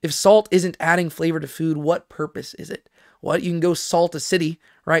 If salt isn't adding flavor to food, what purpose is it? What? You can go salt a city,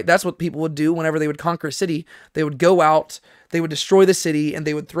 right? That's what people would do whenever they would conquer a city. They would go out, they would destroy the city, and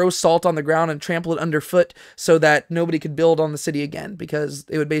they would throw salt on the ground and trample it underfoot so that nobody could build on the city again, because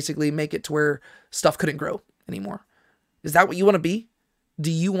it would basically make it to where stuff couldn't grow anymore. Is that what you want to be? Do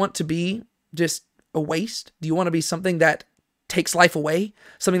you want to be just a waste? Do you want to be something that takes life away,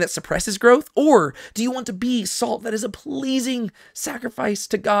 something that suppresses growth? Or do you want to be salt that is a pleasing sacrifice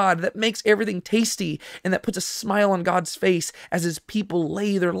to God, that makes everything tasty and that puts a smile on God's face as his people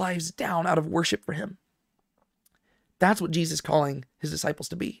lay their lives down out of worship for him? That's what Jesus is calling his disciples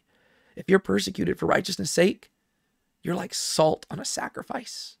to be. If you're persecuted for righteousness' sake, you're like salt on a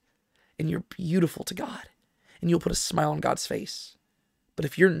sacrifice, and you're beautiful to God, and you'll put a smile on God's face But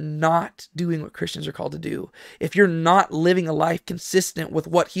if you're not doing what Christians are called to do, if you're not living a life consistent with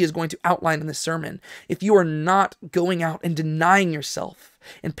what he is going to outline in this sermon, if you are not going out and denying yourself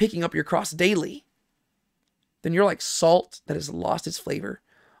and picking up your cross daily, then you're like salt that has lost its flavor.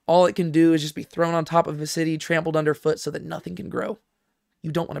 All it can do is just be thrown on top of a city, trampled underfoot so that nothing can grow.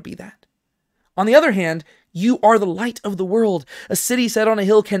 You don't want to be that. On the other hand, you are the light of the world. A city set on a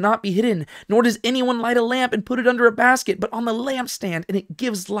hill cannot be hidden, nor does anyone light a lamp and put it under a basket, but on the lampstand, and it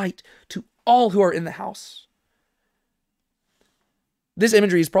gives light to all who are in the house. This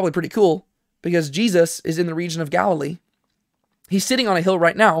imagery is probably pretty cool because Jesus is in the region of Galilee. He's sitting on a hill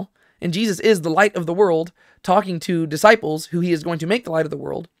right now, and Jesus is the light of the world, talking to disciples who he is going to make the light of the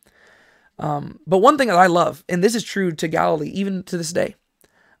world. But one thing that I love, and this is true to Galilee even to this day,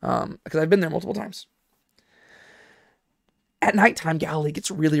 because I've been there multiple times. At nighttime, Galilee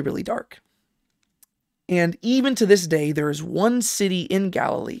gets really, really dark. And even to this day, there is one city in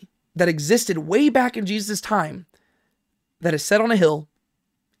Galilee that existed way back in Jesus' time that is set on a hill,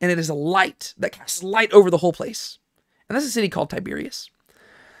 and it is a light that casts light over the whole place. And that's a city called Tiberias.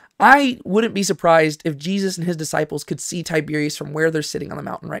 I wouldn't be surprised if Jesus and his disciples could see Tiberias from where they're sitting on the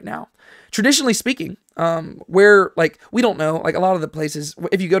mountain right now. Traditionally speaking, where, we don't know, a lot of the places,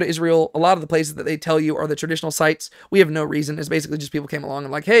 if you go to Israel, a lot of the places that they tell you are the traditional sites, we have no reason. It's basically just people came along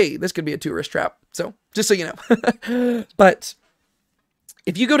and hey, this could be a tourist trap. So, just so you know. But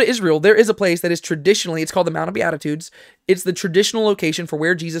if you go to Israel, there is a place that is traditionally, it's called the Mount of Beatitudes. It's the traditional location for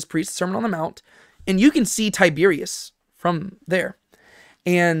where Jesus preached the Sermon on the Mount. And you can see Tiberias from there.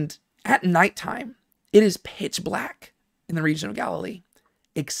 And at nighttime, it is pitch black in the region of Galilee,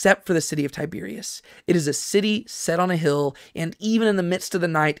 except for the city of Tiberias. It is a city set on a hill, and even in the midst of the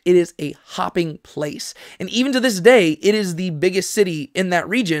night, it is a hopping place. And even to this day, it is the biggest city in that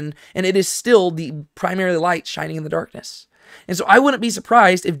region, and it is still the primary light shining in the darkness. And so I wouldn't be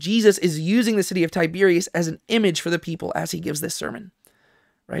surprised if Jesus is using the city of Tiberias as an image for the people as he gives this sermon,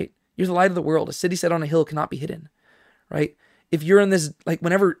 right? You're the light of the world. A city set on a hill cannot be hidden, right? If you're in this,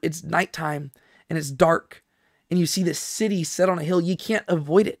 whenever it's nighttime and it's dark and you see this city set on a hill, you can't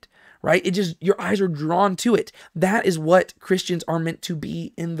avoid it, right? Your eyes are drawn to it. That is what Christians are meant to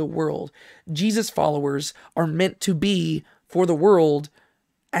be in the world. Jesus followers are meant to be for the world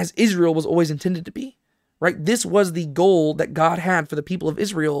as Israel was always intended to be, right? This was the goal that God had for the people of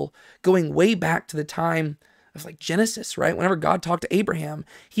Israel going way back to the time of Genesis, right? Whenever God talked to Abraham,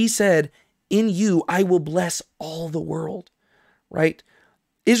 he said, "In you, I will bless all the world." Right?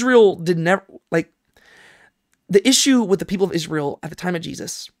 Israel did never, the issue with the people of Israel at the time of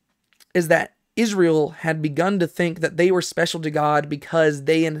Jesus is that Israel had begun to think that they were special to God because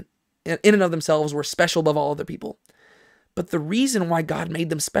they in and of themselves were special above all other people. But the reason why God made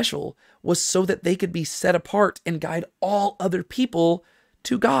them special was so that they could be set apart and guide all other people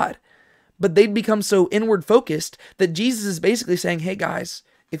to God. But they'd become so inward focused that Jesus is basically saying, hey guys,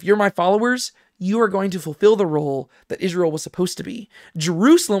 if you're my followers, you are going to fulfill the role that Israel was supposed to be.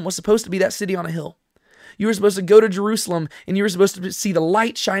 Jerusalem was supposed to be that city on a hill. You were supposed to go to Jerusalem and you were supposed to see the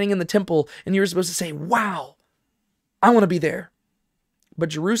light shining in the temple and you were supposed to say, wow, I want to be there. But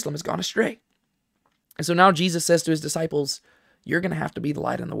Jerusalem has gone astray. And so now Jesus says to his disciples, you're going to have to be the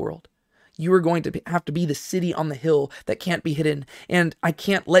light in the world. You are going to have to be the city on the hill that can't be hidden. And I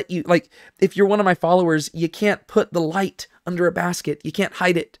can't let you, if you're one of my followers, you can't put the light under a basket. You can't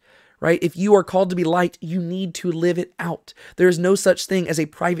hide it. Right? If you are called to be light, you need to live it out. There is no such thing as a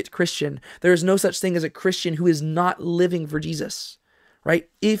private Christian. There is no such thing as a Christian who is not living for Jesus, right?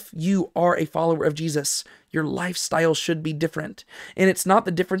 If you are a follower of Jesus, your lifestyle should be different. And it's not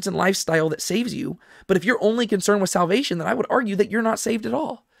the difference in lifestyle that saves you. But if you're only concerned with salvation, then I would argue that you're not saved at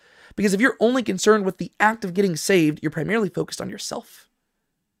all. Because if you're only concerned with the act of getting saved, you're primarily focused on yourself.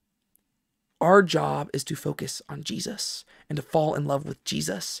 Our job is to focus on Jesus and to fall in love with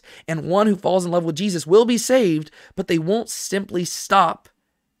Jesus. And one who falls in love with Jesus will be saved, but they won't simply stop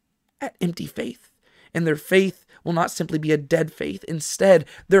at empty faith. And their faith will not simply be a dead faith. Instead,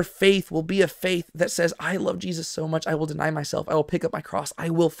 their faith will be a faith that says, I love Jesus so much, I will deny myself. I will pick up my cross.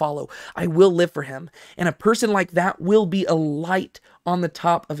 I will follow. I will live for him. And a person like that will be a light on the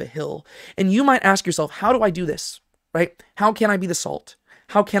top of a hill. And you might ask yourself, how do I do this? Right? How can I be the salt?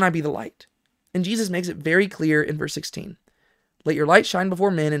 How can I be the light? And Jesus makes it very clear in verse 16. Let your light shine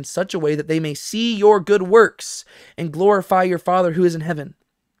before men in such a way that they may see your good works and glorify your Father who is in heaven.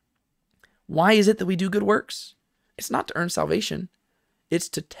 Why is it that we do good works? It's not to earn salvation. It's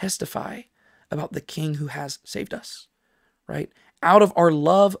to testify about the King who has saved us, right? Out of our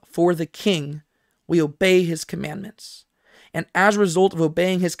love for the King, we obey his commandments. And as a result of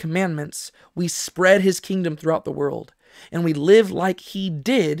obeying his commandments, we spread his kingdom throughout the world. and we live like he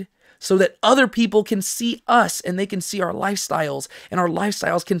did, so that other people can see us and they can see our lifestyles, and our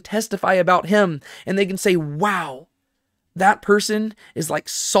lifestyles can testify about him, and they can say, wow, that person is like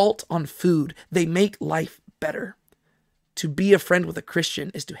salt on food. They make life better. To be a friend with a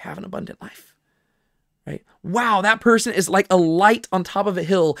Christian is to have an abundant life. Right? Wow, that person is like a light on top of a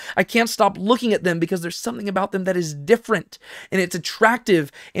hill. I can't stop looking at them because there's something about them that is different and it's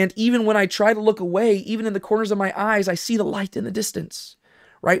attractive. And even when I try to look away, even in the corners of my eyes, I see the light in the distance.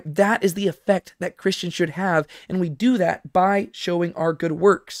 Right? That is the effect that Christians should have. And we do that by showing our good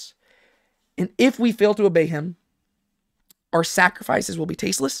works. And if we fail to obey him, our sacrifices will be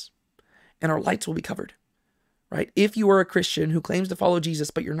tasteless and our lights will be covered. Right? If you are a Christian who claims to follow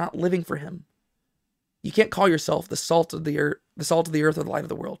Jesus, but you're not living for him, you can't call yourself the salt of the earth, or the light of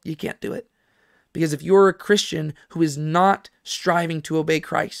the world. You can't do it. Because if you're a Christian who is not striving to obey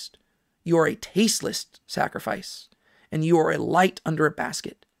Christ, you are a tasteless sacrifice, and you are a light under a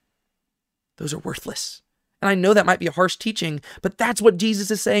basket. Those are worthless. And I know that might be a harsh teaching, but that's what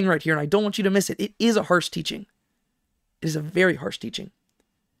Jesus is saying right here, and I don't want you to miss it. It is a harsh teaching. It is a very harsh teaching.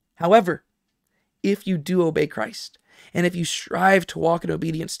 However, if you do obey Christ, and if you strive to walk in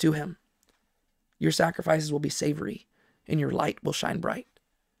obedience to him, your sacrifices will be savory, and your light will shine bright.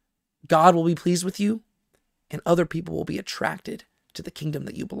 God will be pleased with you, and other people will be attracted to the kingdom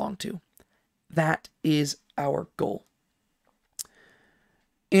that you belong to. That is our goal.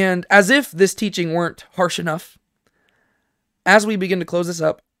 And as if this teaching weren't harsh enough, as we begin to close this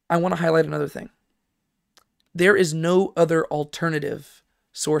up, I want to highlight another thing. There is no other alternative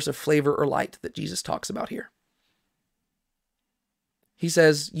source of flavor or light that Jesus talks about here. He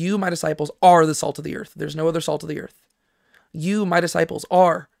says, you, my disciples, are the salt of the earth. There's no other salt of the earth. You, my disciples,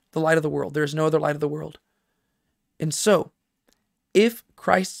 are the light of the world. There is no other light of the world. And so, if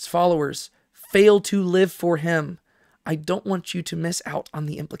Christ's followers fail to live for him, I don't want you to miss out on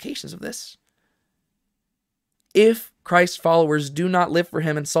the implications of this. If Christ's followers do not live for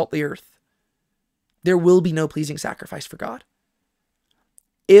him and salt the earth, there will be no pleasing sacrifice for God.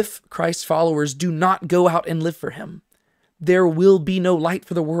 If Christ's followers do not go out and live for him, there will be no light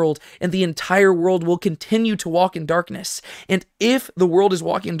for the world, and the entire world will continue to walk in darkness. And if the world is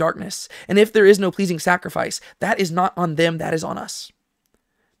walking in darkness, and if there is no pleasing sacrifice, that is not on them, that is on us.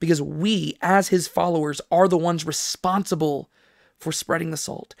 Because we, as his followers, are the ones responsible for spreading the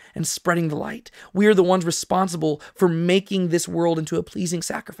salt and spreading the light. We are the ones responsible for making this world into a pleasing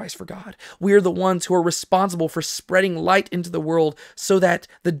sacrifice for God. We are the ones who are responsible for spreading light into the world so that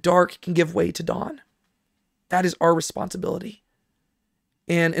the dark can give way to dawn. That is our responsibility.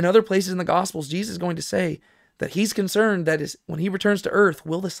 And in other places in the Gospels, Jesus is going to say that he's concerned that when he returns to earth,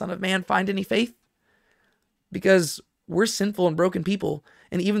 will the Son of Man find any faith? Because we're sinful and broken people.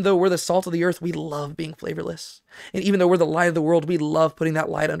 And even though we're the salt of the earth, we love being flavorless. And even though we're the light of the world, we love putting that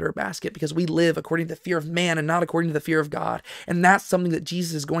light under a basket because we live according to the fear of man and not according to the fear of God. And that's something that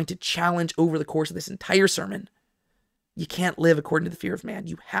Jesus is going to challenge over the course of this entire sermon. You can't live according to the fear of man.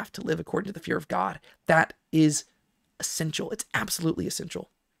 You have to live according to the fear of God. That is essential. It's absolutely essential.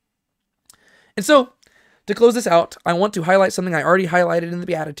 And so, to close this out, I want to highlight something I already highlighted in the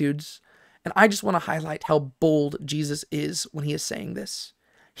Beatitudes, and I just want to highlight how bold Jesus is when he is saying this.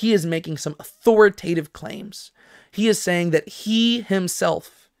 He is making some authoritative claims. He is saying that he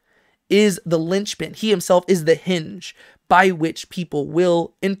himself is the linchpin. He himself is the hinge by which people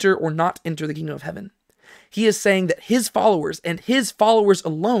will enter or not enter the kingdom of heaven. He is saying that his followers and his followers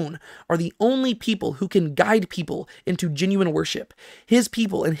alone are the only people who can guide people into genuine worship. His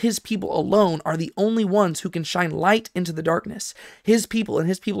people and his people alone are the only ones who can shine light into the darkness. His people and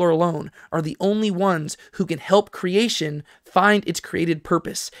his people alone are the only ones who can help creation find its created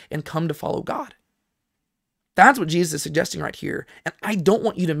purpose and come to follow God. That's what Jesus is suggesting right here, and I don't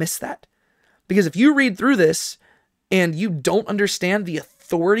want you to miss that. Because if you read through this and you don't understand the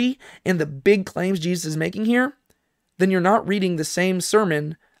authority and the big claims Jesus is making here, then you're not reading the same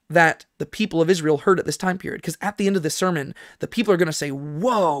sermon that the people of Israel heard at this time period. Because at the end of the sermon, the people are going to say,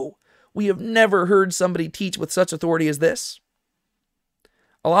 whoa, we have never heard somebody teach with such authority as this.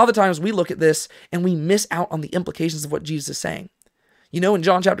 A lot of the times we look at this and we miss out on the implications of what Jesus is saying. You know, in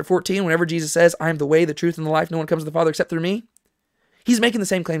John chapter 14, whenever Jesus says, I am the way, the truth, and the life, no one comes to the Father except through me, he's making the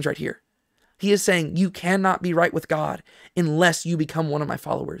same claims right here. He is saying, you cannot be right with God unless you become one of my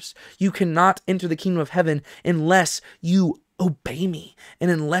followers. You cannot enter the kingdom of heaven unless you obey me,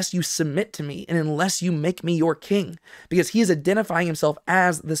 and unless you submit to me, and unless you make me your king. Because he is identifying himself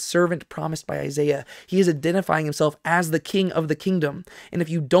as the servant promised by Isaiah. He is identifying himself as the king of the kingdom. And if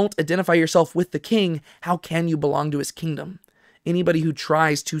you don't identify yourself with the king, how can you belong to his kingdom? Anybody who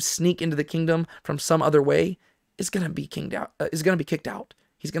tries to sneak into the kingdom from some other way is going to be kicked out.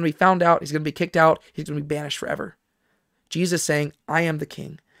 He's going to be found out. He's going to be kicked out. He's going to be banished forever. Jesus saying, I am the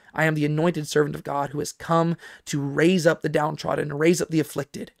king. I am the anointed servant of God who has come to raise up the downtrodden and raise up the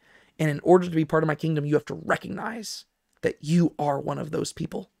afflicted. And in order to be part of my kingdom, you have to recognize that you are one of those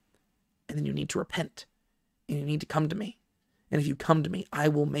people. And then you need to repent. And you need to come to me. And if you come to me, I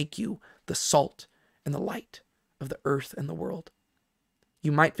will make you the salt and the light of the earth and the world.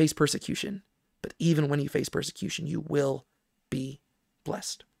 You might face persecution, but even when you face persecution, you will be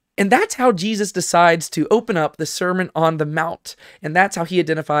blessed. And that's how Jesus decides to open up the Sermon on the Mount. And that's how he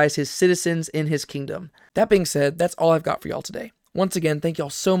identifies his citizens in his kingdom. That being said, that's all I've got for y'all today. Once again, thank y'all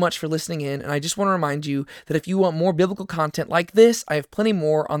so much for listening in. And I just want to remind you that if you want more biblical content like this, I have plenty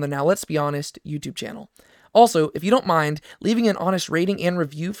more on the Now Let's Be Honest YouTube channel. Also, if you don't mind, leaving an honest rating and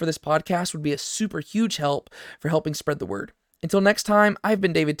review for this podcast would be a super huge help for helping spread the word. Until next time, I've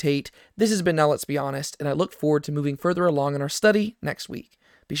been David Tate. This has been Now Let's Be Honest, and I look forward to moving further along in our study next week.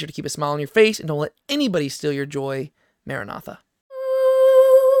 Be sure to keep a smile on your face and don't let anybody steal your joy. Maranatha.